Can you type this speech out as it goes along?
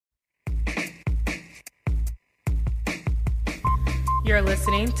You're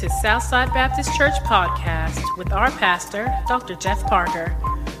listening to Southside Baptist Church Podcast with our pastor, Dr. Jeff Parker.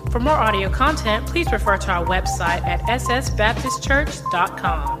 For more audio content, please refer to our website at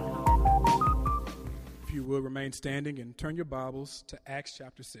ssbaptistchurch.com. If you will remain standing and turn your Bibles to Acts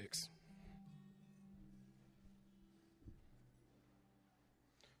chapter 6.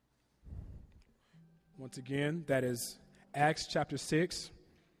 Once again, that is Acts chapter 6,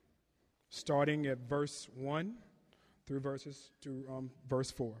 starting at verse 1 through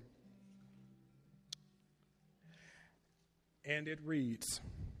verse 4. And it reads,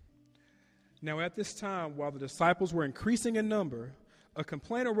 "Now at this time, while the disciples were increasing in number, a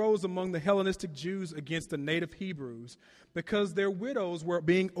complaint arose among the Hellenistic Jews against the native Hebrews because their widows were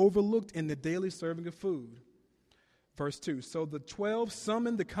being overlooked in the daily serving of food." Verse 2, "So the 12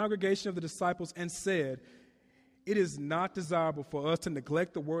 summoned the congregation of the disciples and said, 'It is not desirable for us to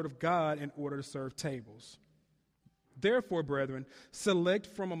neglect the word of God in order to serve tables. Therefore, brethren, select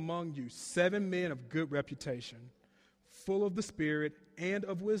from among you 7 men of good reputation, full of the Spirit and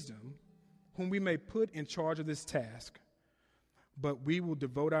of wisdom, whom we may put in charge of this task. But we will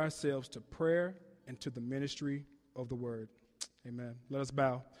devote ourselves to prayer and to the ministry of the word.'" Amen. Let us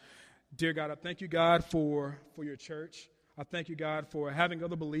bow. Dear God, I thank you, God, for your church. I thank you, God, for having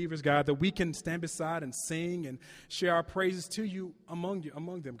other believers, God, that we can stand beside and sing and share our praises to you among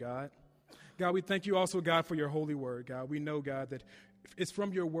them, God. God, we thank you also, God, for your holy word, God. We know, God, that it's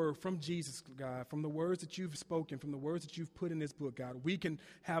from your word, from Jesus, God, from the words that you've spoken, from the words that you've put in this book, God, we can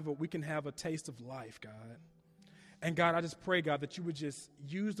have a taste of life, God. And God, I just pray, God, that you would just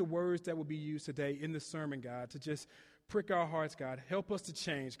use the words that will be used today in the sermon, God, to just prick our hearts, God. Help us to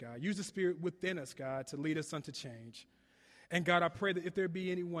change, God. Use the Spirit within us, God, to lead us unto change. And God, I pray that if there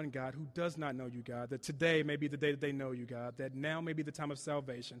be anyone, God, who does not know you, God, that today may be the day that they know you, God, that now may be the time of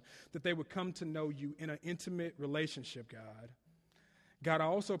salvation, that they would come to know you in an intimate relationship, God. God, I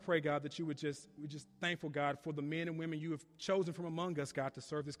also pray, God, that we're just thankful, God, for the men and women you have chosen from among us, God, to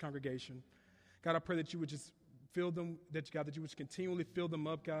serve this congregation. God, I pray that you would just fill them, that you would continually fill them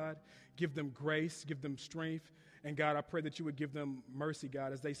up, God, give them grace, give them strength. And God, I pray that you would give them mercy,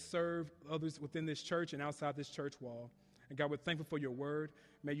 God, as they serve others within this church and outside this church wall. And God, we're thankful for your word.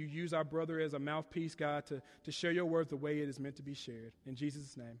 May you use our brother as a mouthpiece, God, to share your word the way it is meant to be shared. In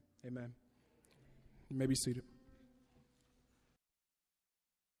Jesus' name, amen. You may be seated.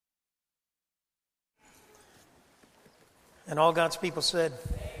 And all God's people said,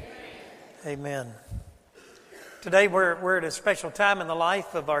 Amen. Today we're at a special time in the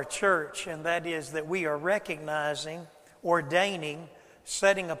life of our church, and that is that we are recognizing, ordaining,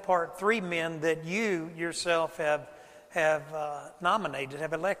 setting apart 3 men that you yourself have nominated,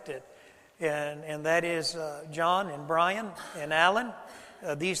 have elected. And that is John and Brian and Alan,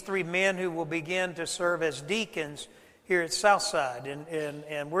 these 3 men who will begin to serve as deacons here at Southside.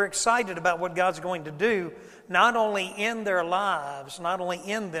 And we're excited about what God's going to do, not only in their lives, not only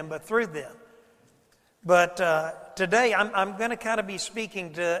in them, but through them. But today I'm going to kind of be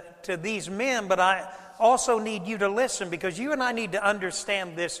speaking to these men, but I also need you to listen, because you and I need to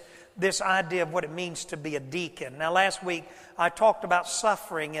understand this idea of what it means to be a deacon. Now, last week I talked about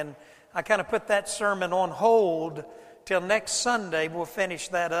suffering, and I kind of put that sermon on hold till next Sunday. We'll finish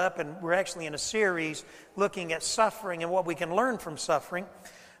that up, and we're actually in a series looking at suffering and what we can learn from suffering.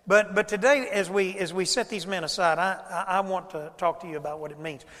 But today, as we set these men aside, I want to talk to you about what it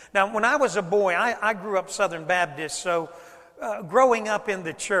means. Now, when I was a boy, I grew up Southern Baptist, so growing up in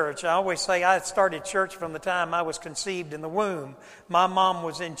the church, I always say I started church from the time I was conceived in the womb. My mom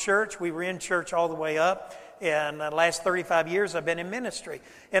was in church. We were in church all the way up. And the last 35 years, I've been in ministry.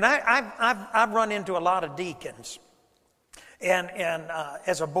 And I've run into a lot of deacons. And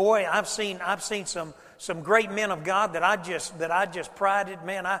as a boy, I've seen some great men of God that I just prided.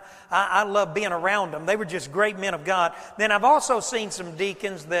 Man, I love being around them. They were just great men of God. Then I've also seen some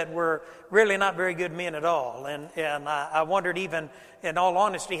deacons that were really not very good men at all. And I wondered, even in all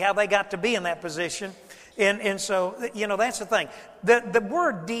honesty, how they got to be in that position. And so, that's the thing. The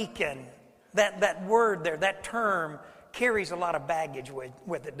word deacon, that word there, that term, carries a lot of baggage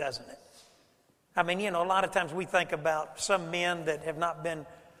with it, doesn't it? I mean, a lot of times we think about some men that have not been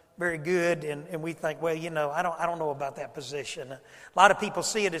very good, and we think, well, I don't know about that position. A lot of people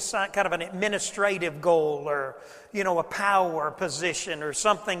see it as kind of an administrative goal, or a power position, or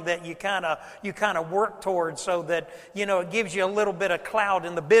something that you kind of work towards, so that it gives you a little bit of clout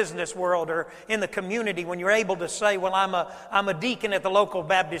in the business world or in the community when you're able to say, well, I'm a deacon at the local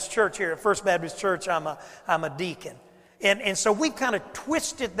Baptist church here at First Baptist Church. I'm a deacon. And so we've kind of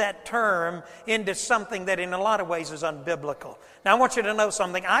twisted that term into something that in a lot of ways is unbiblical. Now I want you to know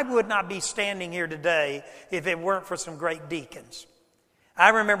something. I would not be standing here today if it weren't for some great deacons. I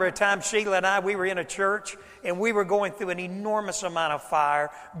remember a time Sheila and I, we were in a church and we were going through an enormous amount of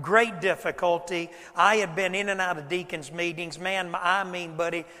fire, great difficulty. I had been in and out of deacons' meetings. Man,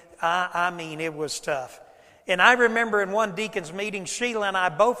 buddy, it was tough. And I remember in one deacon's meeting, Sheila and I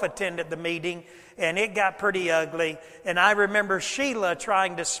both attended the meeting, and it got pretty ugly. And I remember Sheila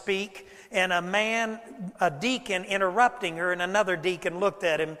trying to speak, and a deacon interrupting her, and another deacon looked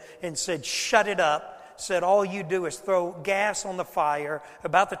at him and said, "Shut it up." Said, "All you do is throw gas on the fire.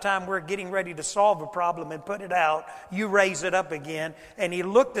 About the time we're getting ready to solve a problem and put it out, you raise it up again." And he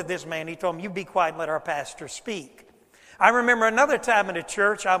looked at this man. He told him, "You be quiet and let our pastor speak." I remember another time in a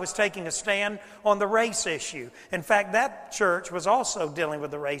church, I was taking a stand on the race issue. In fact, that church was also dealing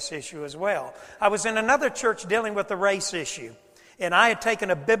with the race issue as well. I was in another church dealing with the race issue. And I had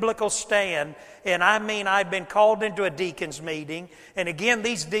taken a biblical stand, and I'd been called into a deacon's meeting. And again,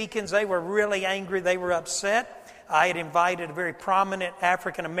 these deacons, they were really angry. They were upset. I had invited a very prominent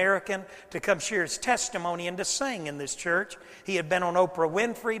African American to come share his testimony and to sing in this church. He had been on Oprah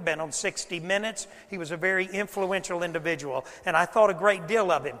Winfrey, been on 60 Minutes. He was a very influential individual, and I thought a great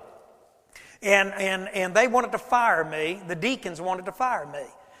deal of him. And they wanted to fire me. The deacons wanted to fire me.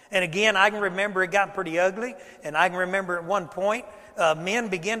 And again, I can remember it got pretty ugly, and I can remember at one point, men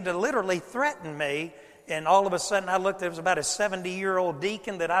began to literally threaten me, and all of a sudden I looked, there was about a 70-year-old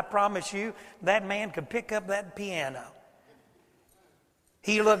deacon that I promise you, that man could pick up that piano.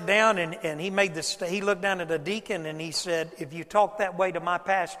 He looked down and he looked down at the deacon and he said, "If you talk that way to my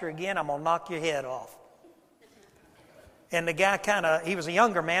pastor again, I'm going to knock your head off." And the guy he was a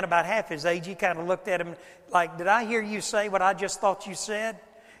younger man, about half his age, he kind of looked at him like, "Did I hear you say what I just thought you said?"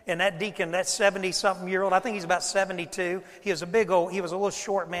 And that deacon, that 70-something-year-old, I think he's about 72. He was a little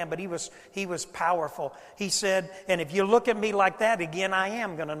short man, but he was powerful. He said, "And if you look at me like that again, I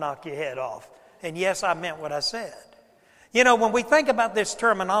am going to knock your head off." And yes, I meant what I said. You know, when we think about this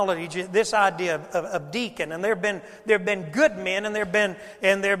terminology, this idea of deacon, and there have been good men and there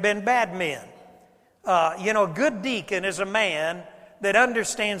have been bad men. A good deacon is a man that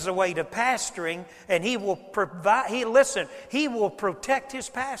understands the way to pastoring, and he will protect his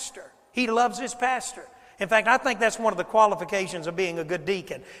pastor. He loves his pastor. In fact, I think that's one of the qualifications of being a good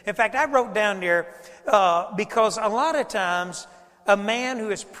deacon. In fact, I wrote down there, because a lot of times, a man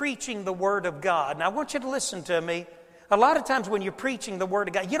who is preaching the Word of God, and I want you to listen to me, a lot of times when you're preaching the Word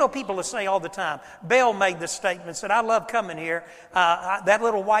of God, people will say all the time, Bell made this statement, said, "I love coming here. That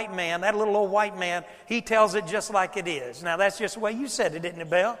little old white man, he tells it just like it is." Now, that's just the way you said it, didn't it,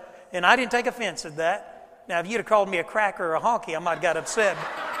 Bell? And I didn't take offense at that. Now, if you'd have called me a cracker or a honky, I might have got upset.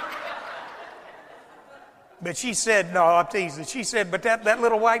 But she said, no, I'm teasing. She said, but that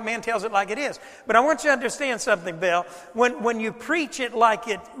little white man tells it like it is. But I want you to understand something, Bell. When you preach it like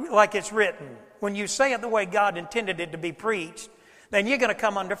it's written, when you say it the way God intended it to be preached, then you're going to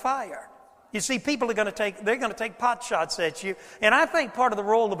come under fire. You see, people are going to take pot shots at you. And I think part of the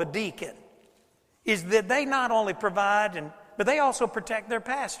role of a deacon is that they not only provide, but they also protect their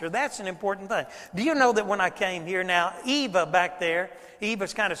pastor. That's an important thing. Do you know that when I came here, now Eva back there,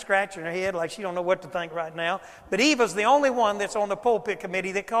 Eva's kind of scratching her head like she don't know what to think right now. But Eva's the only one that's on the pulpit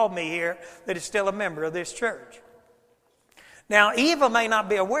committee that called me here that is still a member of this church. Now, Eva may not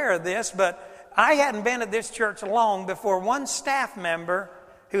be aware of this, but I hadn't been at this church long before one staff member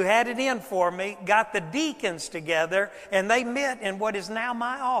who had it in for me got the deacons together, and they met in what is now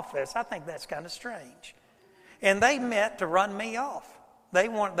my office. I think that's kind of strange. And they met to run me off. I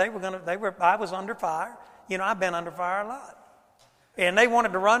was under fire. I've been under fire a lot. And they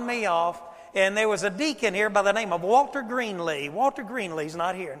wanted to run me off. And there was a deacon here by the name of Walter Greenlee. Walter Greenlee's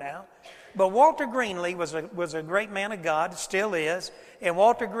not here now. But Walter Greenlee was a great man of God, still is. And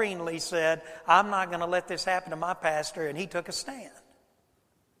Walter Greenlee said, "I'm not going to let this happen to my pastor," and he took a stand.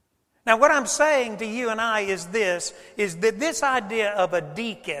 Now, what I'm saying to you and I is that this idea of a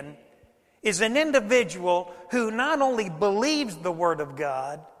deacon is an individual who not only believes the Word of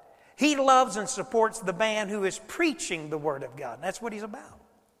God, he loves and supports the man who is preaching the Word of God. And that's what he's about.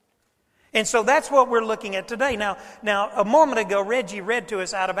 And so that's what we're looking at today. Now, a moment ago, Reggie read to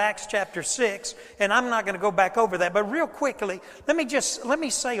us out of Acts chapter 6, and I'm not going to go back over that. But real quickly, let me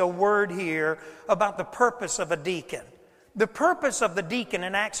say a word here about the purpose of a deacon. The purpose of the deacon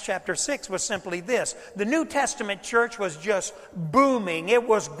in Acts chapter 6 was simply this. The New Testament church was just booming. It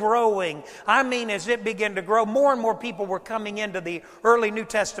was growing. As it began to grow, more and more people were coming into the early New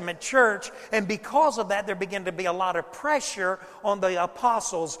Testament church. And because of that, there began to be a lot of pressure on the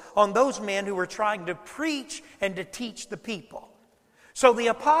apostles, on those men who were trying to preach and to teach the people. So the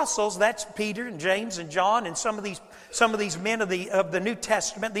apostles, that's Peter and James and John and some of these men of the New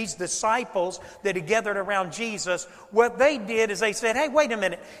Testament, these disciples that had gathered around Jesus, what they did is they said, hey, wait a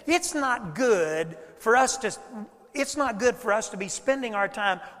minute, it's not good for us to be spending our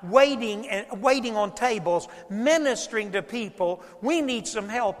time waiting on tables, ministering to people. We need some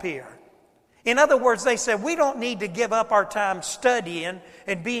help here. In other words, they said, we don't need to give up our time studying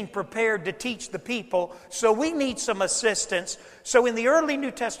and being prepared to teach the people, so we need some assistance. So in the early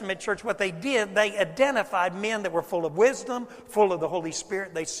New Testament church, what they did, they identified men that were full of wisdom, full of the Holy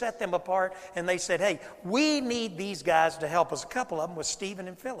Spirit. They set them apart, and they said, hey, we need these guys to help us. A couple of them was Stephen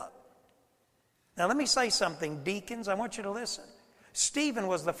and Philip. Now let me say something, deacons, I want you to listen. Stephen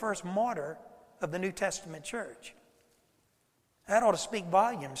was the first martyr of the New Testament church. That ought to speak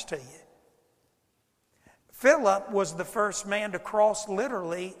volumes to you. Philip was the first man to cross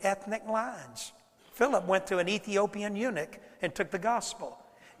literally ethnic lines. Philip went to an Ethiopian eunuch and took the gospel.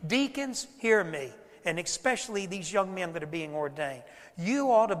 Deacons, hear me, and especially these young men that are being ordained.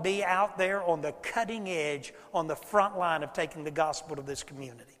 You ought to be out there on the cutting edge, on the front line of taking the gospel to this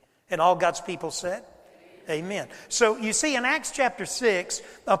community. And all God's people said, amen. So you see in Acts chapter 6,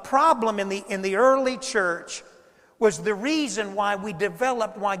 a problem in the early church was the reason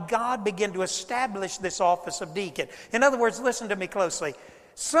why God began to establish this office of deacon. In other words, listen to me closely.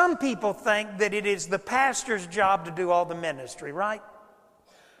 Some people think that it is the pastor's job to do all the ministry, right?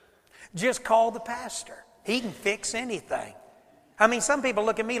 Just call the pastor. He can fix anything. I mean, some people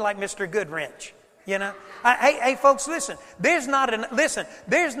look at me like Mr. Goodwrench, you know. Hey, folks, listen. There's not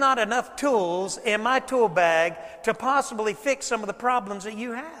enough tools in my tool bag to possibly fix some of the problems that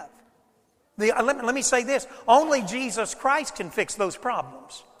you have. Let me say this. Only Jesus Christ can fix those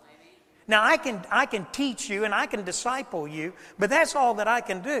problems. Now, I can teach you and I can disciple you, but that's all that I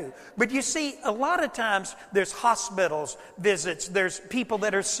can do. But you see, a lot of times there's hospitals visits, there's people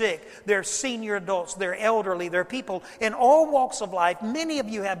that are sick, there's senior adults, they're elderly, there are people in all walks of life. Many of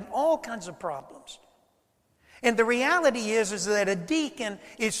you have all kinds of problems. And the reality is that a deacon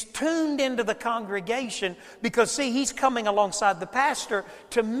is tuned into the congregation because, see, he's coming alongside the pastor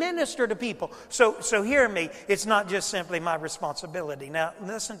to minister to people. So hear me, it's not just simply my responsibility. Now,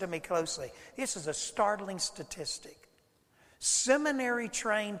 listen to me closely. This is a startling statistic.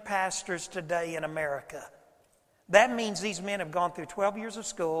 Seminary-trained pastors today in America, that means these men have gone through 12 years of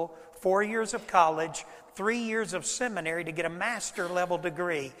school, 4 years of college, 3 years of seminary to get a master level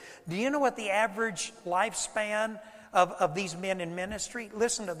degree. Do you know what the average lifespan of these men in ministry?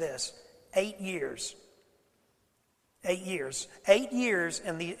 Listen to this. 8 years. 8 years. 8 years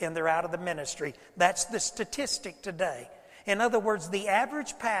and they're out of the ministry. That's the statistic today. In other words, the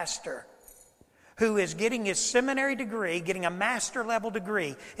average pastor who is getting his seminary degree, getting a master level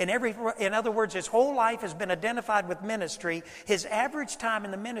degree, in other words, his whole life has been identified with ministry. His average time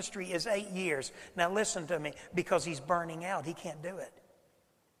in the ministry is 8 years. Now listen to me, because he's burning out. He can't do it.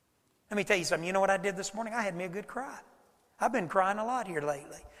 Let me tell you something. You know what I did this morning? I had me a good cry. I've been crying a lot here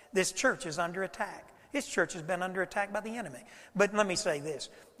lately. This church is under attack. This church has been under attack by the enemy. But let me say this.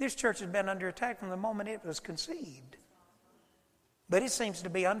 This church has been under attack from the moment it was conceived. But it seems to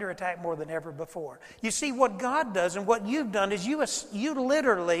be under attack more than ever before. You see, what God does and what you've done is you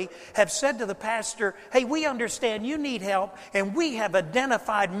literally have said to the pastor, hey, we understand you need help, and we have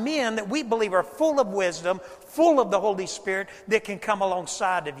identified men that we believe are full of wisdom, full of the Holy Spirit, that can come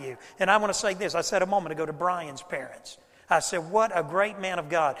alongside of you. And I want to say this. I said a moment ago to Brian's parents. I said, what a great man of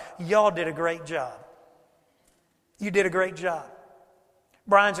God. Y'all did a great job. You did a great job.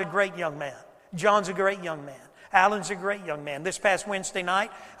 Brian's a great young man. John's a great young man. Alan's a great young man. This past Wednesday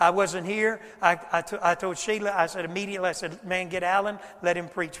night, I wasn't here. I told Sheila, I said, man, get Alan, let him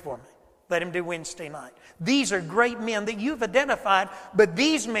preach for me. Let him do Wednesday night. These are great men that you've identified, but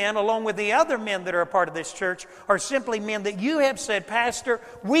these men, along with the other men that are a part of this church, are simply men that you have said, Pastor,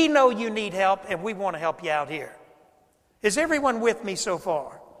 we know you need help, and we want to help you out here. Is everyone with me so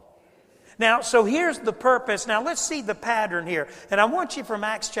far? Now, so here's the purpose. Now, let's see the pattern here. And I want you from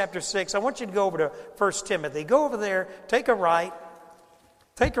Acts chapter 6, I want you to go over to 1 Timothy. Go over there, take a right,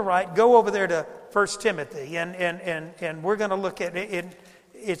 go over there to 1 Timothy. And we're going to look at it.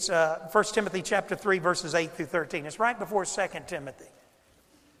 It's 1 Timothy chapter 3, verses 8 through 13. It's right before 2 Timothy.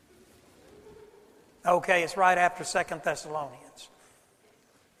 Okay, it's right after 2 Thessalonians.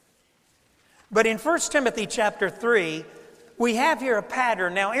 But in 1 Timothy chapter 3, we have here a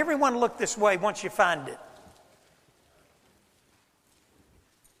pattern. Now, everyone look this way once you find it.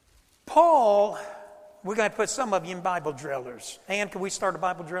 Paul, we're going to put some of you in Bible drillers. Ann, can we start a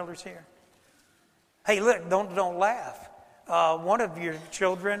Bible drillers here? Hey, look, don't laugh. One of your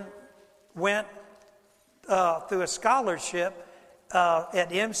children went through a scholarship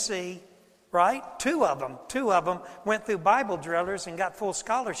at MC, right? Two of them went through Bible drillers and got full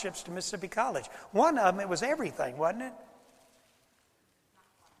scholarships to Mississippi College. One of them, it was everything, wasn't it?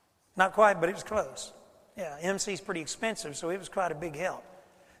 Not quite, but it was close. Yeah, MC's pretty expensive, so it was quite a big help.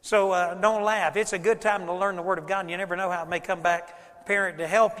 So don't laugh. It's a good time to learn the Word of God, and you never know how it may come back, parent, to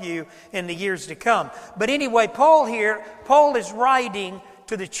help you in the years to come. But anyway, Paul is writing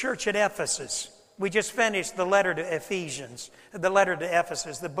to the church at Ephesus. We just finished the letter to Ephesus,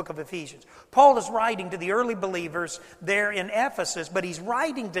 the book of Ephesians. Paul is writing to the early believers there in Ephesus, but he's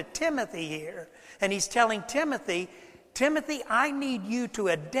writing to Timothy here. And he's telling Timothy, I need you to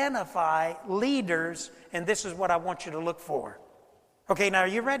identify leaders, and this is what I want you to look for. Okay, now are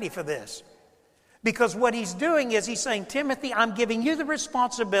you ready for this? Because what he's doing is he's saying, Timothy, I'm giving you the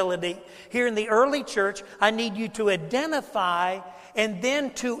responsibility here in the early church. I need you to identify and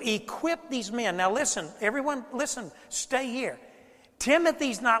then to equip these men. Now listen, everyone, listen, stay here.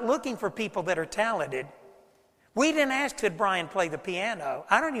 Timothy's not looking for people that are talented. We didn't ask, could Brian play the piano?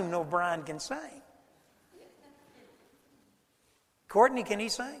 I don't even know if Brian can sing. Courtney, can he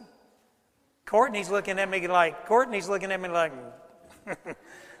sing? Courtney's looking at me like,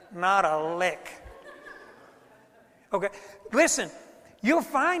 not a lick. Okay, listen, you'll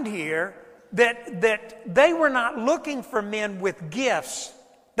find here that they were not looking for men with gifts.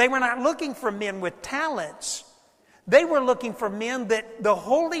 They were not looking for men with talents. They were looking for men that the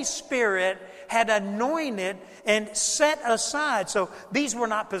Holy Spirit had anointed and set aside. So these were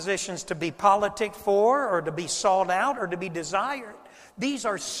not positions to be politicked for or to be sought out or to be desired. These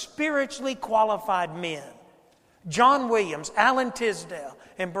are spiritually qualified men. John Williams, Alan Tisdale,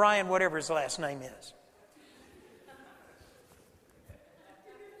 and Brian, whatever his last name is.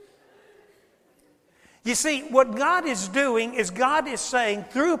 You see, what God is doing is God is saying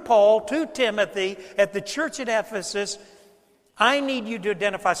through Paul to Timothy at the church at Ephesus, I need you to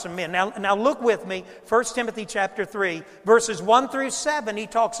identify some men. Now look with me, 1 Timothy chapter 3, verses 1 through 7, he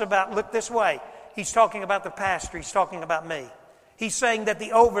talks about, look this way, he's talking about the pastor, he's talking about me. He's saying that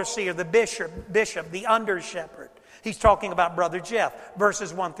the overseer, the bishop, the under-shepherd, he's talking about Brother Jeff,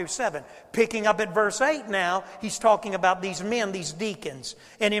 verses 1 through 7. Picking up at verse 8 now, he's talking about these men, these deacons.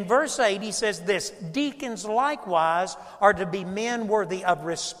 And in verse 8 he says this, deacons likewise are to be men worthy of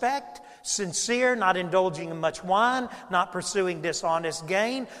respect, sincere, not indulging in much wine, not pursuing dishonest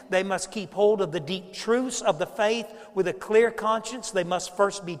gain. They must keep hold of the deep truths of the faith with a clear conscience. They must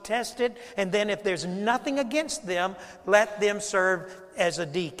first be tested, and then if there's nothing against them, let them serve as a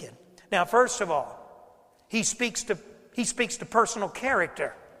deacon. Now, first of all, he speaks to personal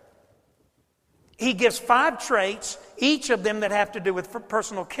character. He gives 5 traits, each of them that have to do with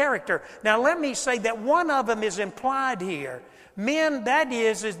personal character. Now, let me say that one of them is implied here. Men, that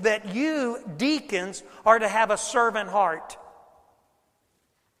is that you, deacons, are to have a servant heart.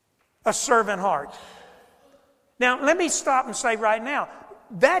 A servant heart. Now, let me stop and say right now,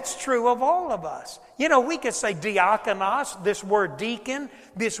 that's true of all of us. You know, we could say diakonos, this word deacon,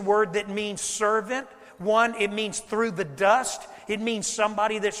 this word that means servant. One, it means through the dust. It means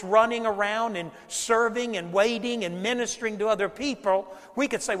somebody that's running around and serving and waiting and ministering to other people. We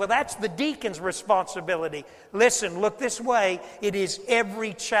could say, well, that's the deacon's responsibility. Listen, look this way. It is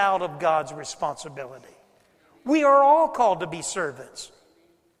every child of God's responsibility. We are all called to be servants.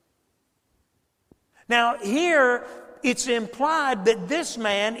 Now, here it's implied that this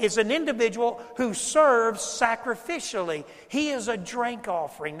man is an individual who serves sacrificially. He is a drink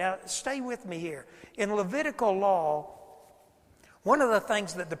offering. Now, stay with me here. In Levitical law, one of the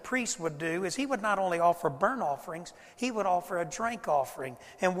things that the priest would do is he would not only offer burnt offerings, he would offer a drink offering.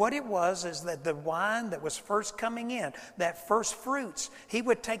 And what it was is that the wine that was first coming in, that first fruits, he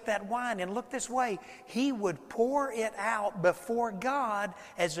would take that wine and look this way, he would pour it out before God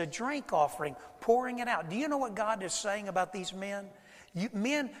as a drink offering, pouring it out. Do you know what God is saying about these men?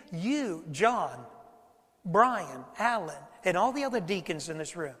 You, John, Brian, Alan, and all the other deacons in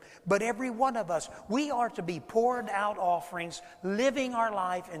this room, but every one of us, we are to be poured out offerings, living our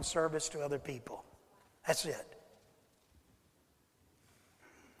life in service to other people. That's it.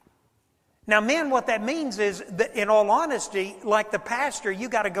 Now, men, what that means is that, in all honesty, like the pastor, you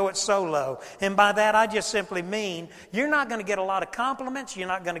got to go it solo. And by that, I just simply mean you're not going to get a lot of compliments. You're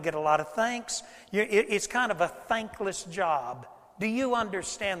not going to get a lot of thanks. It's kind of a thankless job. Do you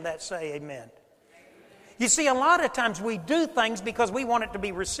understand that? Say amen. You see, a lot of times we do things because we want it to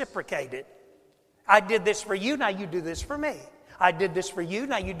be reciprocated. I did this for you, now you do this for me. I did this for you,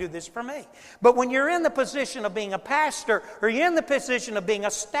 now you do this for me. But when you're in the position of being a pastor, or you're in the position of being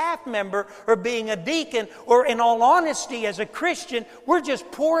a staff member, or being a deacon, or in all honesty as a Christian, we're just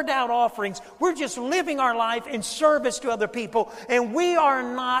poured out offerings. We're just living our life in service to other people. And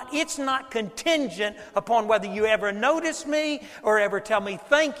it's not contingent upon whether you ever notice me, or ever tell me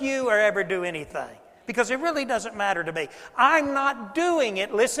thank you, or ever do anything. Because it really doesn't matter to me. I'm not doing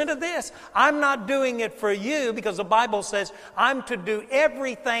it, listen to this, I'm not doing it for you, because the Bible says I'm to do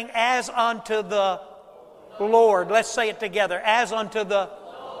everything as unto the Lord. Let's say it together, as unto the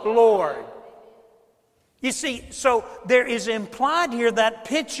Lord. You see, so there is implied here that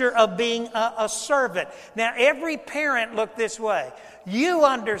picture of being a servant. Now, every parent look this way. You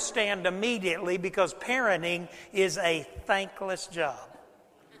understand immediately, because parenting is a thankless job.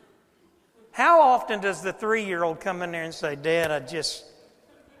 How often does the 3-year-old come in there and say, Dad, I just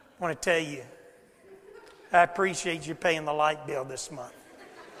want to tell you, I appreciate you paying the light bill this month?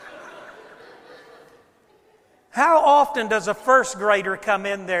 How often does a first grader come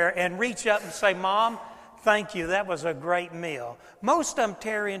in there and reach up and say, Mom, thank you, that was a great meal? Most of them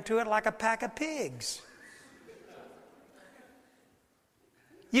tear into it like a pack of pigs.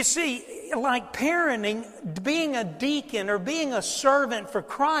 You see, like parenting, being a deacon or being a servant for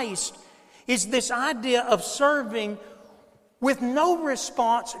Christ is this idea of serving with no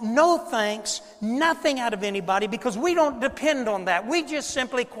response, no thanks, nothing out of anybody, because we don't depend on that. We just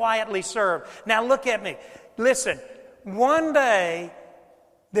simply quietly serve. Now look at me. Listen,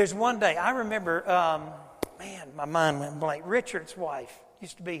 there's one day, I remember, my mind went blank. Richard's wife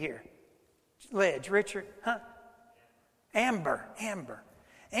used to be here. Richard, huh? Amber.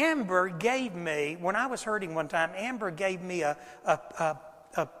 Amber gave me, when I was hurting one time, Amber gave me a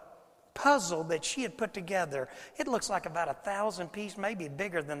puzzle that she had put together. It looks like about 1,000 pieces, maybe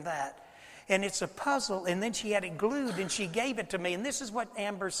bigger than that. And it's a puzzle, and then she had it glued, and she gave it to me. And this is what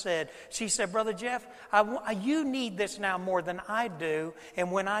Amber said. She said, Brother Jeff, you need this now more than I do,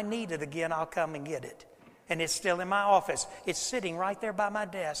 and when I need it again, I'll come and get it. And it's still in my office. It's sitting right there by my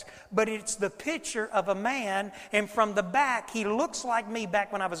desk. But it's the picture of a man, and from the back, he looks like me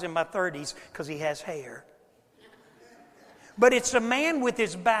back when I was in my 30s, because he has hair. But it's a man with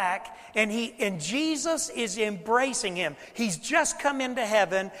his back, and Jesus is embracing him. He's just come into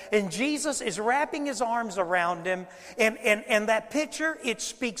heaven, and Jesus is wrapping his arms around him. And that picture, it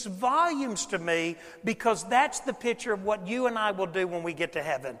speaks volumes to me, because that's the picture of what you and I will do when we get to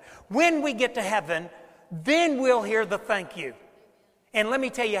heaven. When we get to heaven, then we'll hear the thank you. And let me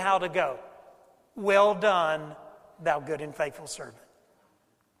tell you how to go. Well done, thou good and faithful servant.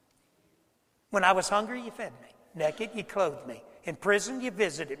 When I was hungry, you fed me. Naked, you clothed me. In prison, you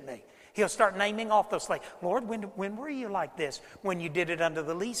visited me. He'll start naming off those things. Lord, when were you like this? When you did it unto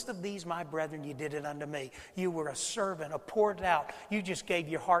the least of these, my brethren, you did it unto me. You were a servant, a poured out. You just gave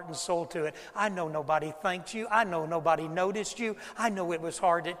your heart and soul to it. I know nobody thanked you. I know nobody noticed you. I know it was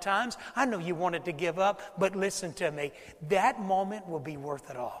hard at times. I know you wanted to give up. But listen to me. That moment will be worth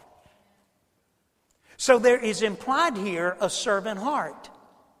it all. So there is implied here a servant heart.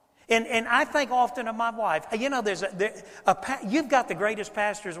 And I think often of my wife. You know, you've got the greatest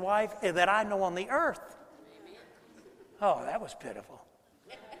pastor's wife that I know on the earth. Oh, that was pitiful.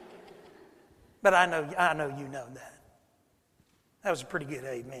 But I know you know that. That was a pretty good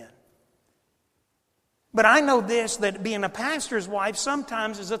amen. But I know this, that being a pastor's wife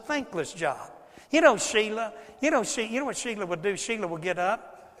sometimes is a thankless job. You know Sheila. You know what Sheila would do? Sheila will get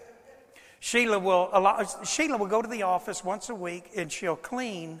up. Sheila will go to the office once a week, and she'll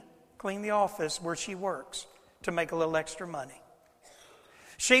clean the office where she works to make a little extra money.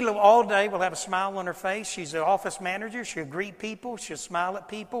 Sheila all day will have a smile on her face. She's the office manager. She'll greet people. She'll smile at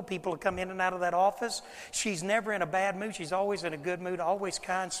people. People will come in and out of that office. She's never in a bad mood. She's always in a good mood, always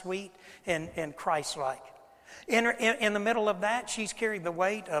kind, sweet, and Christ-like. In the middle of that, she's carried the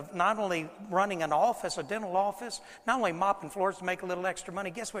weight of not only running an office, a dental office, not only mopping floors to make a little extra money.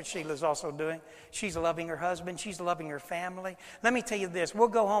 Guess what Sheila's also doing? She's loving her husband. She's loving her family. Let me tell you this. We'll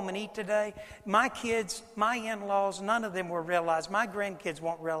go home and eat today. My kids, my in-laws, none of them will realize, my grandkids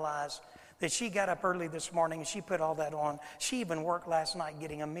won't realize that she got up early this morning and she put all that on. She even worked last night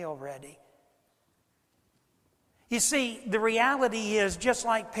getting a meal ready. You see, the reality is, just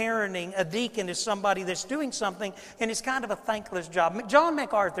like parenting, a deacon is somebody that's doing something, and it's kind of a thankless job. John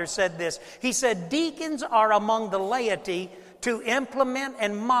MacArthur said this. He said, deacons are among the laity to implement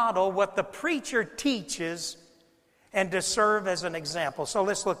and model what the preacher teaches and to serve as an example. So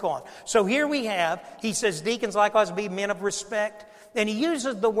let's look on. So here we have, he says, deacons likewise be men of respect. And he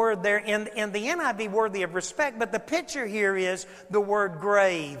uses the word there in the NIV, worthy of respect, but the picture here is the word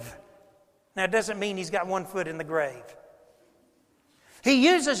grave. Now, it doesn't mean he's got one foot in the grave. He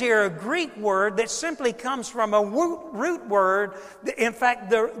uses here a Greek word that simply comes from a root word. In fact,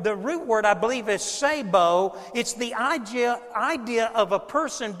 the root word, I believe, is sabo. It's the idea of a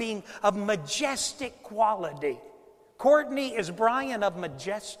person being of majestic quality. Courtney, is Brian of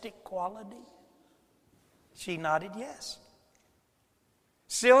majestic quality? She nodded yes.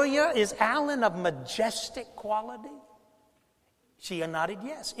 Celia, is Alan of majestic quality? She nodded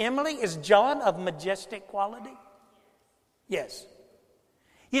yes. Emily, is John of majestic quality? Yes.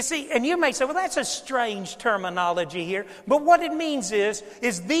 You see, and you may say, well, that's a strange terminology here. But what it means is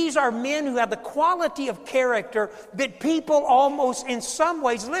these are men who have the quality of character that people almost in some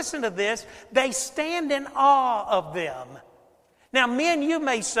ways, listen to this, they stand in awe of them. Now, men, you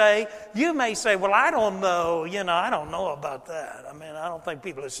may say, well, I don't know, I don't know about that. I mean, I don't think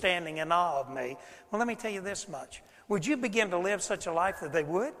people are standing in awe of me. Well, let me tell you this much. Would you begin to live such a life that they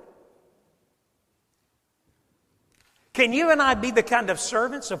would? Can you and I be the kind of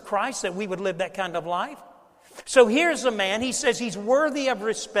servants of Christ that we would live that kind of life? So here's a man, he says he's worthy of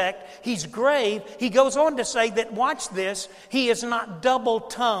respect, he's grave. He goes on to say that, watch this, he is not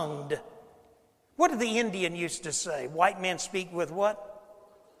double-tongued. What did the Indian used to say? White men speak with what?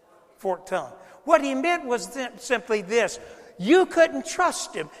 Forked tongue. What he meant was simply this. You couldn't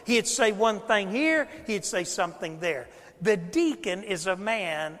trust him. He'd say one thing here, he'd say something there. The deacon is a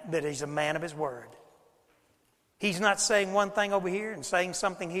man that is a man of his word. He's not saying one thing over here and saying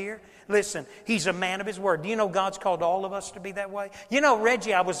something here. Listen, he's a man of his word. Do you know God's called all of us to be that way? You know,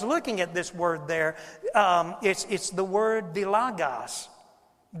 Reggie, I was looking at this word there. It's the word dilagos.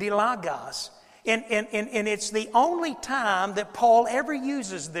 Dilagos. And it's the only time that Paul ever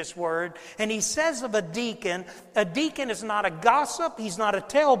uses this word. And he says of a deacon is not a gossip. He's not a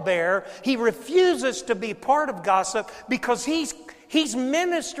talebearer. He refuses to be part of gossip because he's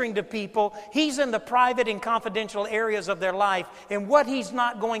ministering to people. He's in the private and confidential areas of their life. And what he's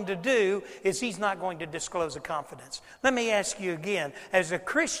not going to do is he's not going to disclose a confidence. Let me ask you again. As a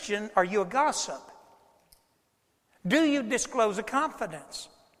Christian, are you a gossip? Do you disclose a confidence?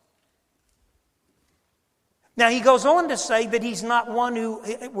 Now, he goes on to say that he's not one who,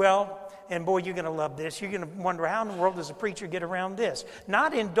 well, and boy, you're going to love this. You're going to wonder, how in the world does a preacher get around this?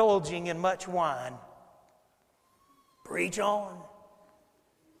 Not indulging in much wine. Preach on.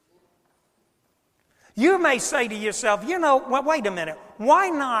 You may say to yourself, well, wait a minute. Why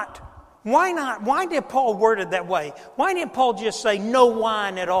not? Why did Paul word it that way? Why didn't Paul just say no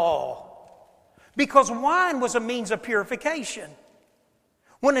wine at all? Because wine was a means of purification.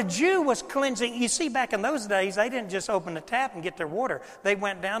 When a Jew was cleansing, you see, back in those days, they didn't just open the tap and get their water. They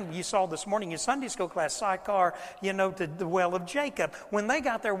went down, you saw this morning in Sunday school class, Sychar, to the well of Jacob. When they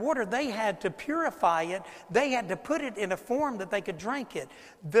got their water, they had to purify it. They had to put it in a form that they could drink it.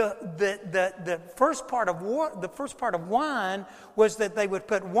 The first part of wine was that they would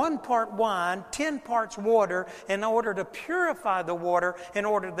put 1 part wine, 10 parts water, in order to purify the water, in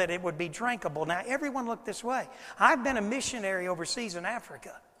order that it would be drinkable. Now, everyone look this way. I've been a missionary overseas in Africa.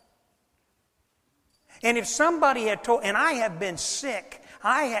 And if somebody had told, and I have been sick,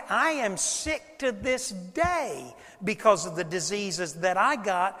 I am sick to this day because of the diseases that I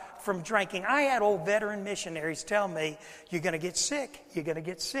got from drinking. I had old veteran missionaries tell me, you're going to get sick, you're going to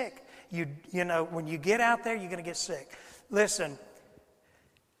get sick. When you get out there, you're going to get sick. Listen,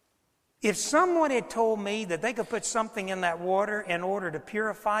 if someone had told me that they could put something in that water in order to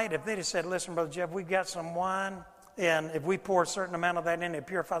purify it, if they'd have said, listen, Brother Jeff, we've got some wine, and if we pour a certain amount of that in to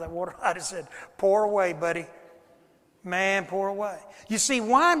purify that water, I'd have said, pour away, buddy. Man, pour away. You see,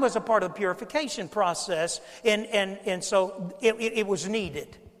 wine was a part of the purification process, and so it was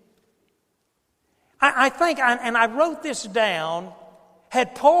needed. I think, and I wrote this down,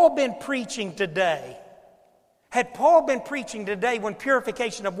 had Paul been preaching today when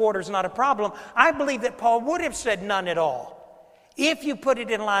purification of water is not a problem, I believe that Paul would have said none at all, if you put it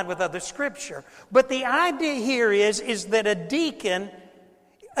in line with other Scripture. But the idea here is that a deacon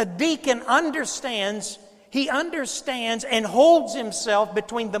understands and holds himself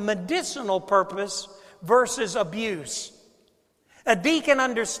between the medicinal purpose versus abuse. A deacon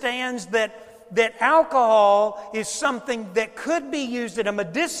understands that alcohol is something that could be used in a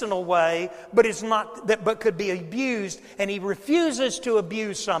medicinal way, but could be abused, and he refuses to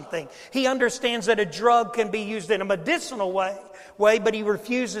abuse something. He understands that a drug can be used in a medicinal way, but he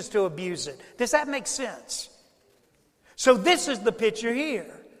refuses to abuse it. Does that make sense? So this is the picture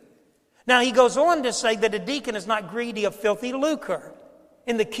here. Now he goes on to say that a deacon is not greedy of filthy lucre.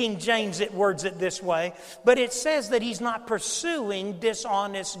 In the King James it words it this way, but it says that he's not pursuing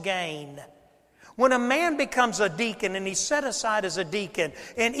dishonest gain. When a man becomes a deacon and he's set aside as a deacon,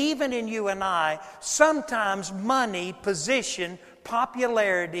 and even in you and I, sometimes money, position,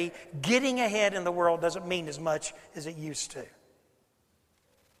 popularity, getting ahead in the world doesn't mean as much as it used to.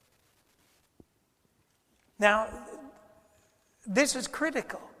 Now, this is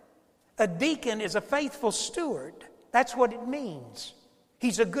critical. A deacon is a faithful steward. That's what it means.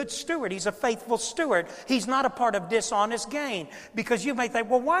 He's a good steward. He's a faithful steward. He's not a part of dishonest gain. Because you may think,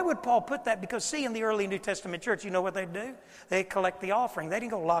 well, why would Paul put that? Because see, in the early New Testament church, you know what they do? They collect the offering. They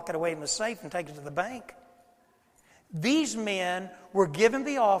didn't go lock it away in the safe and take it to the bank. These men were given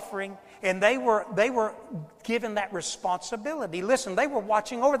the offering, and they were given that responsibility. Listen, they were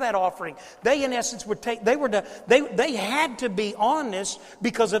watching over that offering. They, in essence, they had to be honest,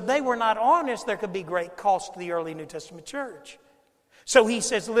 because if they were not honest, there could be great cost to the early New Testament church. So he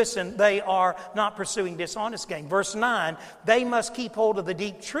says, listen, they are not pursuing dishonest gain. Verse 9, they must keep hold of the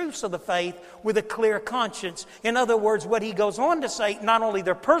deep truths of the faith with a clear conscience. In other words, what he goes on to say, not only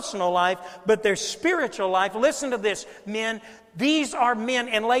their personal life, but their spiritual life. Listen to this, men. These are men,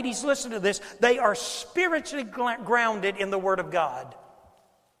 and ladies, listen to this. They are spiritually grounded in the Word of God.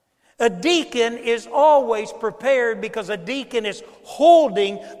 A deacon is always prepared, because a deacon is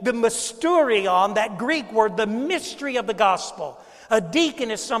holding the mysterion, that Greek word, the mystery of the gospel. A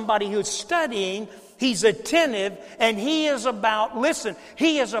deacon is somebody who's studying, he's attentive, and he is about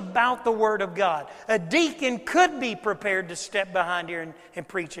the Word of God. A deacon could be prepared to step behind here and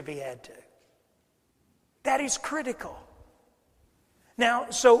preach if he had to. That is critical. Now,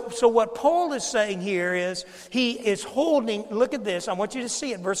 so what Paul is saying here is, he is holding, look at this, I want you to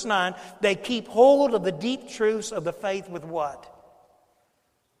see it, verse 9, they keep hold of the deep truths of the faith with what?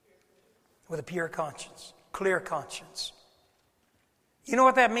 With a pure conscience, clear conscience. You know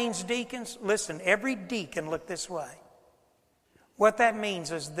what that means, deacons? Listen, every deacon look this way. What that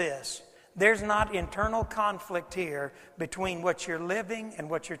means is this. There's not internal conflict here between what you're living and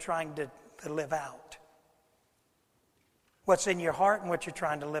what you're trying to live out. What's in your heart and what you're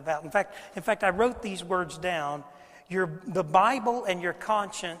trying to live out. In fact, I wrote these words down. The Bible and your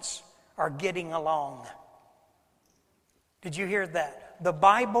conscience are getting along. Did you hear that? The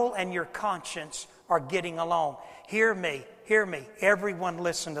Bible and your conscience are getting along. Hear me. Everyone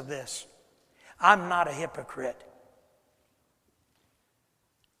listen to this. I'm not a hypocrite.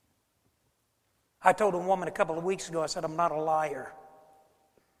 I told a woman a couple of weeks ago, I said, I'm not a liar.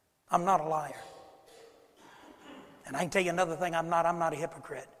 I'm not a liar. And I can tell you another thing, I'm not a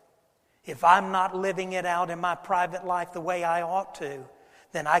hypocrite. If I'm not living it out in my private life the way I ought to,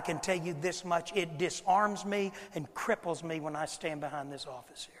 then I can tell you this much, it disarms me and cripples me when I stand behind this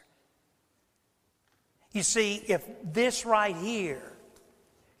office here. You see, if this right here,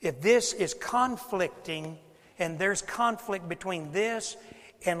 if this is conflicting, and there's conflict between this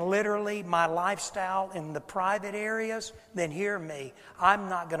and literally my lifestyle in the private areas, then hear me, I'm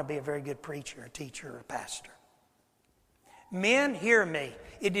not going to be a very good preacher, a teacher, or a pastor. Men, hear me.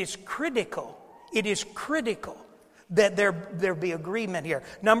 It is critical that there be agreement here.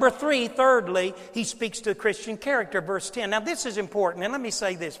 Number 3, thirdly, he speaks to Christian character, verse 10. Now this is important, and let me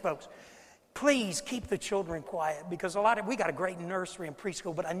say this, folks. Please keep the children quiet, because we got a great nursery and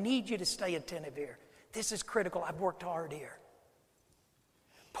preschool, but I need you to stay attentive here. This is critical. I've worked hard here.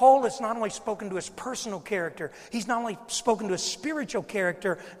 Paul has not only spoken to his personal character, he's not only spoken to his spiritual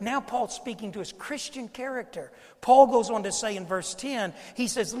character, now Paul's speaking to his Christian character. Paul goes on to say in verse 10, he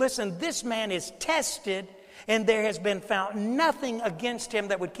says, listen, this man is tested, and there has been found nothing against him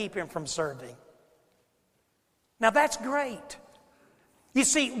that would keep him from serving. Now that's great. You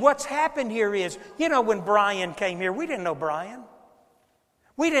see, what's happened here is, when Brian came here, we didn't know Brian.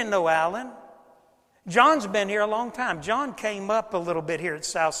 We didn't know Alan. John's been here a long time. John came up a little bit here at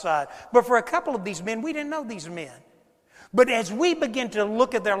Southside. But for a couple of these men, we didn't know these men. But as we begin to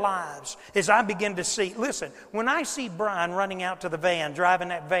look at their lives, as I begin to see, listen, when I see Brian running out to the van, driving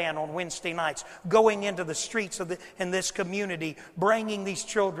that van on Wednesday nights, going into the streets in this community, bringing these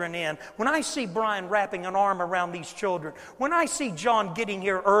children in, when I see Brian wrapping an arm around these children, when I see John getting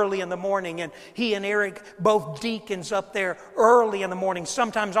here early in the morning, and he and Eric, both deacons up there early in the morning,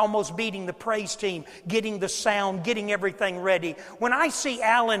 sometimes almost beating the praise team, getting the sound, getting everything ready. When I see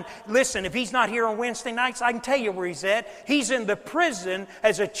Alan, listen, if he's not here on Wednesday nights, I can tell you where he's at. He's in the prison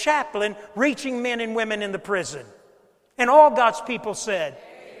as a chaplain, reaching men and women in the prison. And all God's people said,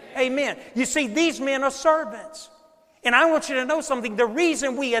 Amen. You see, these men are servants. And I want you to know something. The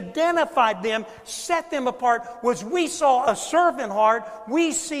reason we identified them, set them apart, was we saw a servant heart.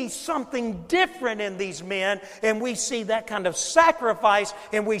 We see something different in these men, and we see that kind of sacrifice,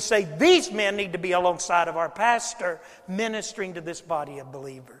 and we say these men need to be alongside of our pastor, ministering to this body of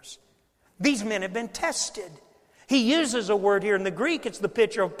believers. These men have been tested. He uses a word here in the Greek, it's the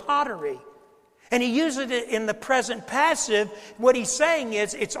picture of pottery. And he uses it in the present passive. What he's saying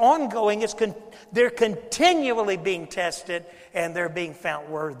is it's ongoing. They're continually being tested, and they're being found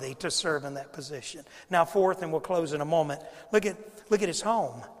worthy to serve in that position. Now, fourth, and we'll close in a moment, look at his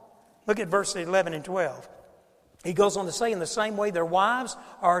home. Look at verses 11 and 12. He goes on to say, in the same way, their wives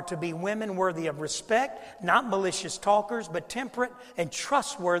are to be women worthy of respect, not malicious talkers, but temperate and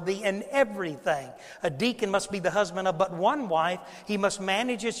trustworthy in everything. A deacon must be the husband of but one wife. He must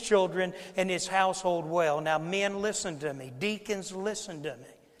manage his children and his household well. Now, men, listen to me. Deacons, listen to me.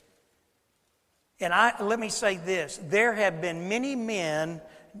 And let me say this. There have been many men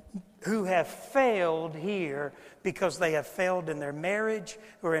who have failed here because they have failed in their marriage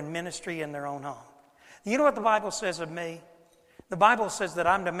or in ministry in their own home. You know what the Bible says of me? The Bible says that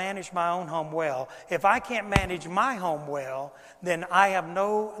I'm to manage my own home well. If I can't manage my home well, then I have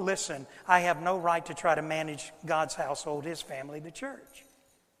no right to try to manage God's household, His family, the church.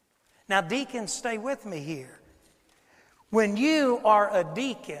 Now, deacons, stay with me here. When you are a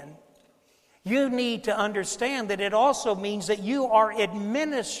deacon, you need to understand that it also means that you are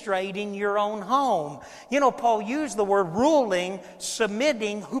administrating your own home. You know, Paul used the word ruling,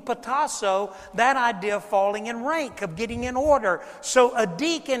 submitting, hupotasso, that idea of falling in rank, of getting in order. So a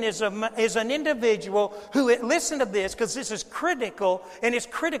deacon is an individual who, listen to this, because this is critical, and it's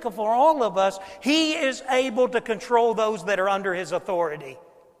critical for all of us. He is able to control those that are under his authority.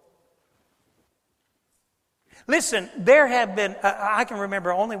 Listen, there have been, I can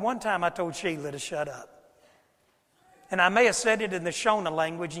remember only one time I told Sheila to shut up. And I may have said it in the Shona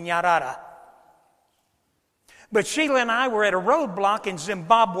language in Yarara. But Sheila and I were at a roadblock in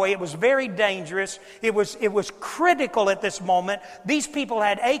Zimbabwe. It was very dangerous. It was critical at this moment. These people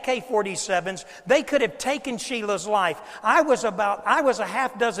had AK-47s. They could have taken Sheila's life. I was a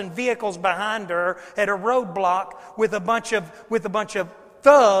half dozen vehicles behind her at a roadblock with a bunch of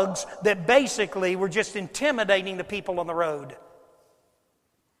thugs that basically were just intimidating the people on the road.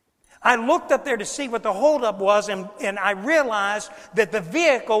 I looked up there to see what the holdup was, and I realized that the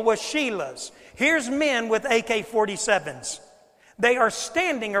vehicle was Sheila's. Here's men with AK-47s. They are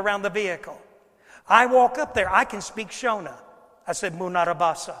standing around the vehicle. I walk up there. I can speak Shona. I said,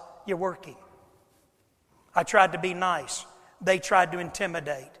 Munarabasa, you're working. I tried to be nice. They tried to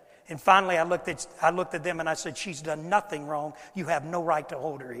intimidate. And finally, I looked at them and I said, she's done nothing wrong. You have no right to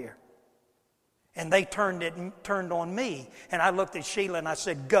hold her here. And they turned on me. And I looked at Sheila and I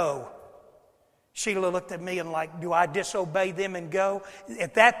said, go. Sheila looked at me and like, do I disobey them and go?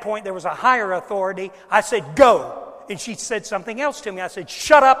 At that point, there was a higher authority. I said, go. And she said something else to me. I said,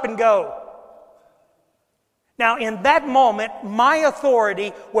 shut up and go. Now, in that moment, my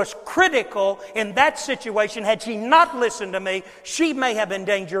authority was critical in that situation. Had she not listened to me, she may have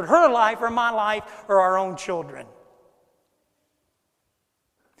endangered her life or my life or our own children.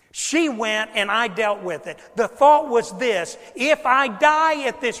 She went and I dealt with it. The thought was this: if I die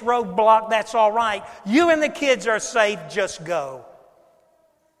at this roadblock, that's all right. You and the kids are safe, just go.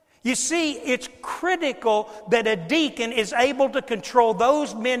 You see, it's critical that a deacon is able to control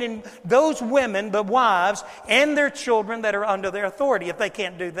those men and those women, the wives, and their children that are under their authority. If they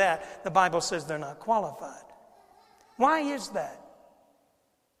can't do that, the Bible says they're not qualified. Why is that?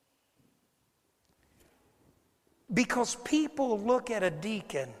 Because people look at a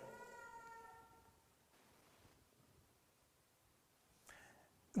deacon.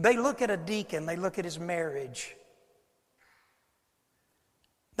 They look at a deacon, they look at his marriage.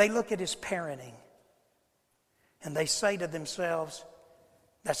 They look at his parenting and they say to themselves,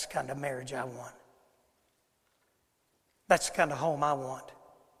 that's the kind of marriage I want. That's the kind of home I want.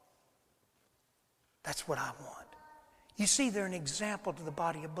 That's what I want. You see, they're an example to the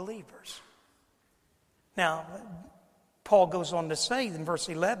body of believers. Now, Paul goes on to say in verse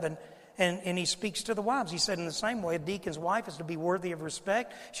 11, and he speaks to the wives. He said, in the same way, a deacon's wife is to be worthy of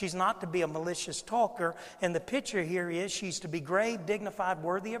respect. She's not to be a malicious talker. And the picture here is she's to be grave, dignified,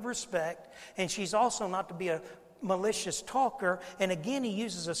 worthy of respect. And she's also not to be a malicious talker. And again, he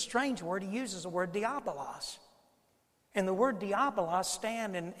uses a strange word. He uses the word diabolos. And the word diabolos,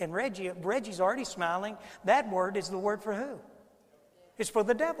 Stan and Reggie's already smiling. That word is the word for who? It's for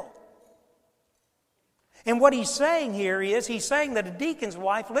the devil. And what he's saying here is, he's saying that a deacon's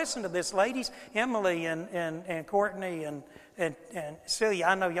wife, listen to this, ladies, Emily and Courtney and Celia,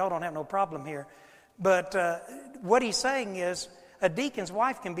 I know y'all don't have no problem here, but what he's saying is a deacon's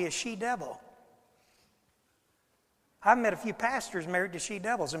wife can be a she-devil. I've met a few pastors married to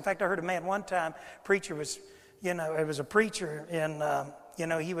she-devils. In fact, I heard a man one time, preacher was, it was a preacher, and,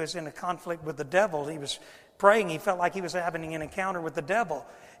 he was in a conflict with the devil. He was praying. He felt like he was having an encounter with the devil.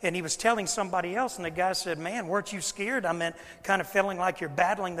 And he was telling somebody else, and the guy said, man, weren't you scared? I meant kind of feeling like you're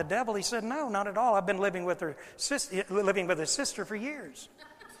battling the devil. He said, no, not at all. I've been living with his sister for years.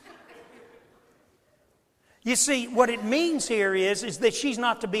 You see, what it means here is that she's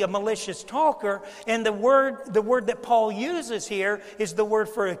not to be a malicious talker. And the word that Paul uses here is the word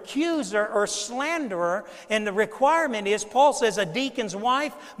for accuser or slanderer. And the requirement is, Paul says, a deacon's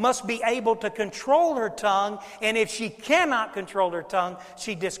wife must be able to control her tongue. And if she cannot control her tongue,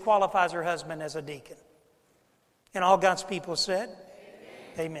 she disqualifies her husband as a deacon. And all God's people said,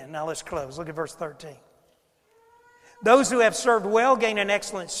 Amen. Now let's close. Look at verse 13. Those who have served well gain an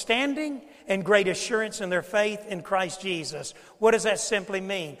excellent standing and great assurance in their faith in Christ Jesus. What does that simply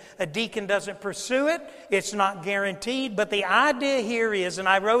mean? A deacon doesn't pursue it. It's not guaranteed. But the idea here is, and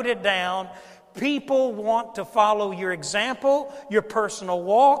I wrote it down, people want to follow your example, your personal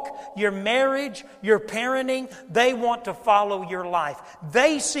walk, your marriage, your parenting. They want to follow your life.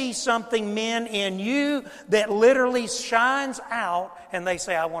 They see something, men, in you that literally shines out, and they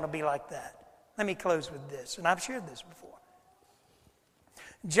say, I want to be like that. Let me close with this, and I've shared this before.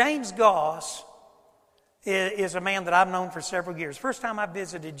 James Goss is a man that I've known for several years. First time I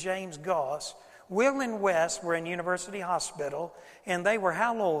visited James Goss, Will and Wes were in University Hospital, and they were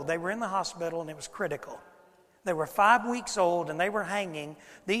how old? They were in the hospital, and it was critical. They were 5 weeks old, and they were hanging.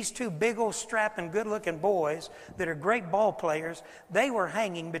 These two big old strapping, good-looking boys that are great ball players, they were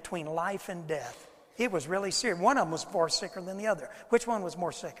hanging between life and death. It was really serious. One of them was far sicker than the other. Which one was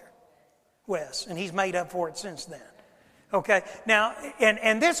more sicker? Wes, and he's made up for it since then. Okay, now,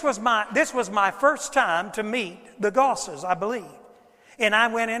 and this was my first time to meet the Gosses, I believe. And I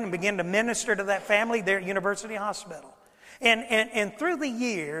went in and began to minister to that family there at University Hospital. And through the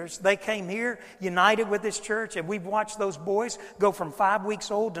years, they came here, united with this church, and we've watched those boys go from 5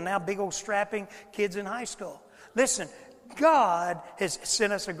 weeks old to now big old strapping kids in high school. Listen, God has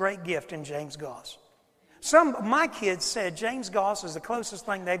sent us a great gift in James Goss. Some of my kids said James Goss is the closest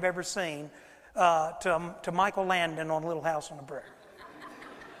thing they've ever seen to Michael Landon on Little House on the Prairie.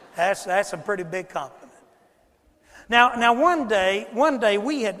 That's a pretty big compliment. Now one day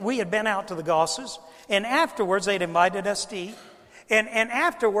we had been out to the Gosses, and afterwards they'd invited us to eat. And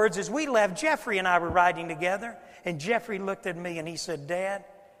afterwards, as we left, Jeffrey and I were riding together, and Jeffrey looked at me and he said, Dad,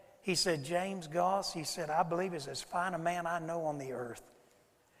 he said, James Goss, he said, I believe is as fine a man I know on the earth.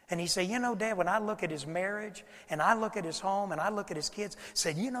 And he said, you know, Dad, when I look at his marriage and I look at his home and I look at his kids,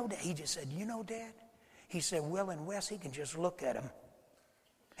 said, you know, Dad, he just said, you know, Dad, he said, Will and Wes, he can just look at them.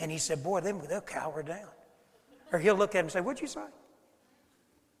 And he said, boy, they'll cower down. Or he'll look at him and say, what'd you say?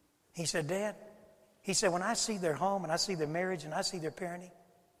 He said, Dad, he said, when I see their home and I see their marriage and I see their parenting,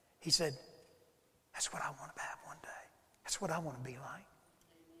 he said, that's what I want to have one day. That's what I want to be like.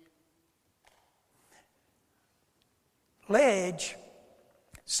 Ledge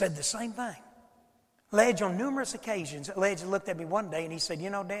said the same thing. Ledge, on numerous occasions, Ledge looked at me one day and he said, you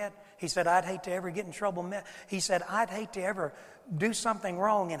know, Dad, he said, I'd hate to ever get in trouble. He said, I'd hate to ever do something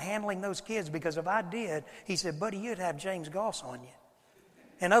wrong in handling those kids, because if I did, he said, buddy, you'd have James Goss on you.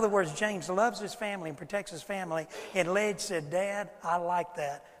 In other words, James loves his family and protects his family. And Ledge said, Dad, I like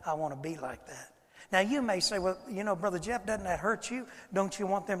that. I want to be like that. Now, you may say, well, you know, Brother Jeff, doesn't that hurt you? Don't you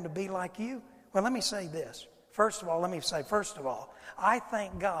want them to be like you? Well, let me say this. First of all, I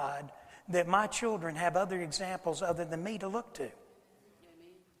thank God that my children have other examples other than me to look to.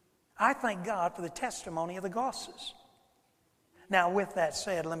 I thank God for the testimony of the Gosses. Now, with that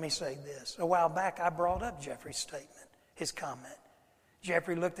said, let me say this. A while back, I brought up Jeffrey's statement, his comment.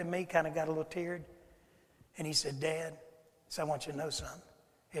 Jeffrey looked at me, kind of got a little teared, and he said, Dad, I want you to know something.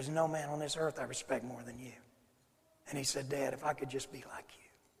 There's no man on this earth I respect more than you. And he said, Dad, if I could just be like you.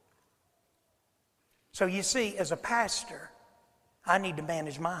 So you see, as a pastor, I need to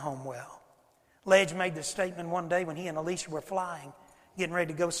manage my home well. Ledge made this statement one day when he and Alicia were flying, getting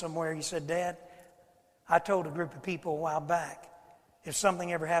ready to go somewhere. He said, Dad, I told a group of people a while back, if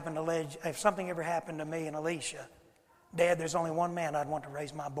something ever happened to me and Alicia, Dad, there's only one man I'd want to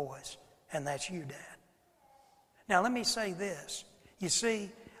raise my boys, and that's you, Dad. Now, let me say this. You see,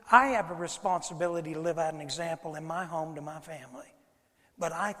 I have a responsibility to live out an example in my home to my family.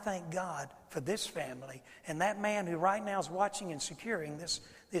 But I thank God for this family and that man who right now is watching and securing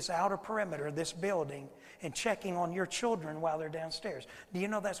this outer perimeter of this building and checking on your children while they're downstairs. Do you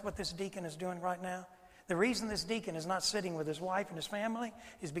know that's what this deacon is doing right now? The reason this deacon is not sitting with his wife and his family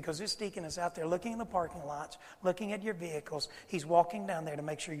is because this deacon is out there looking in the parking lots, looking at your vehicles. He's walking down there to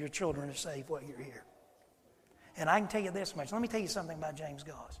make sure your children are safe while you're here. And I can tell you this much. Let me tell you something about James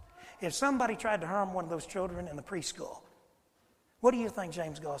Goss. If somebody tried to harm one of those children in the preschool, what do you think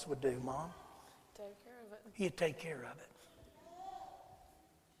James Goss would do, Mom? Take care of it. You take care of it.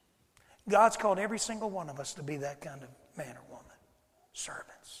 God's called every single one of us to be that kind of man or woman.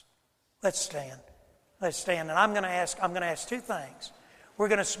 Servants. Let's stand. Let's stand. And I'm going to ask two things. We're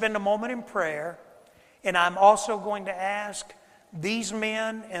going to spend a moment in prayer, and I'm also going to ask these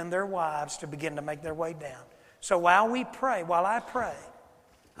men and their wives to begin to make their way down. So while I pray,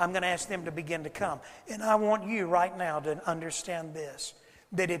 I'm going to ask them to begin to come. And I want you right now to understand this,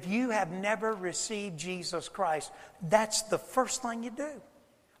 that if you have never received Jesus Christ, that's the first thing you do.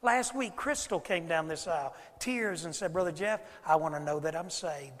 Last week, Crystal came down this aisle, tears, and said, Brother Jeff, I want to know that I'm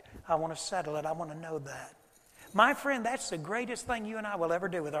saved. I want to settle it. I want to know that. My friend, that's the greatest thing you and I will ever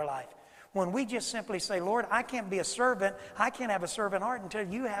do with our life. When we just simply say, Lord, I can't be a servant. I can't have a servant heart until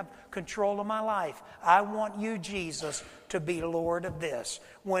you have control of my life. I want you, Jesus, to be Lord of this.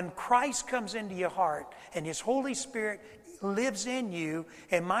 When Christ comes into your heart and His Holy Spirit lives in you,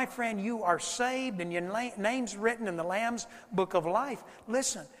 and my friend, you are saved and your name's written in the Lamb's Book of Life.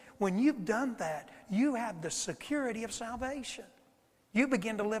 Listen, when you've done that, you have the security of salvation. You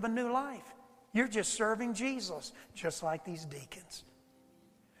begin to live a new life. You're just serving Jesus, just like these deacons.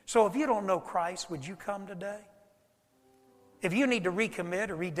 So if you don't know Christ, would you come today? If you need to recommit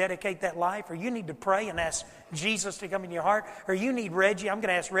or rededicate that life, or you need to pray and ask Jesus to come in your heart, or you need Reggie, I'm going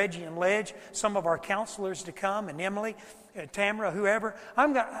to ask Reggie and Ledge, some of our counselors to come, and Emily, Tamara, whoever.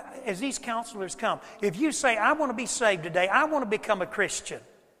 As these counselors come, if you say, I want to be saved today, I want to become a Christian,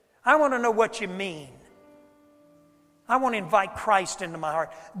 I want to know what you mean, I want to invite Christ into my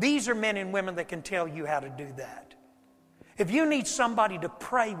heart. These are men and women that can tell you how to do that. If you need somebody to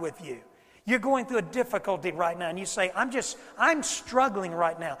pray with you, you're going through a difficulty right now, and you say, I'm struggling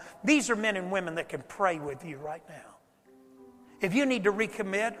right now. These are men and women that can pray with you right now. If you need to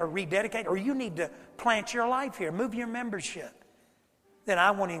recommit or rededicate, or you need to plant your life here, move your membership, then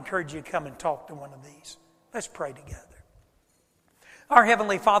I want to encourage you to come and talk to one of these. Let's pray together. Our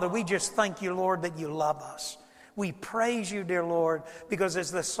Heavenly Father, we just thank you, Lord, that you love us. We praise you, dear Lord, because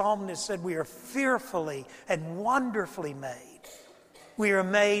as the psalmist said, we are fearfully and wonderfully made. We are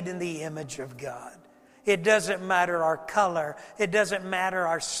made in the image of God. It doesn't matter our color. It doesn't matter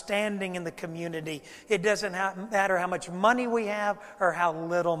our standing in the community. It doesn't matter how much money we have or how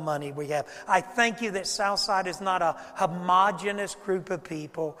little money we have. I thank you that Southside is not a homogeneous group of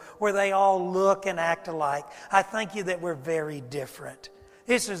people where they all look and act alike. I thank you that we're very different.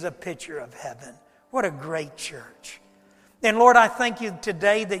 This is a picture of heaven. What a great church. And Lord, I thank you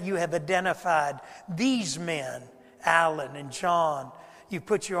today that you have identified these men, Alan and John. You've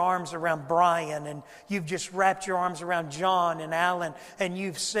put your arms around Brian, and you've just wrapped your arms around John and Alan, and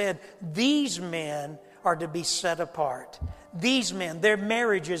you've said, these men are to be set apart. These men, their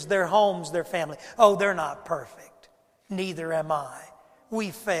marriages, their homes, their family. Oh, they're not perfect. Neither am I.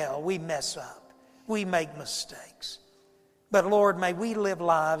 We fail. We mess up. We make mistakes. But Lord, may we live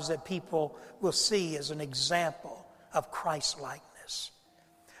lives that people will see as an example of Christ-likeness.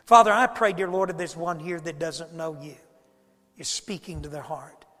 Father, I pray, dear Lord, if there's one here that doesn't know you, you're speaking to their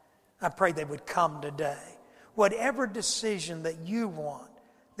heart. I pray they would come today. Whatever decision that you want,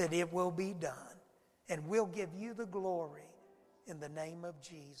 that it will be done. And we'll give you the glory in the name of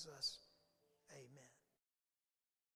Jesus.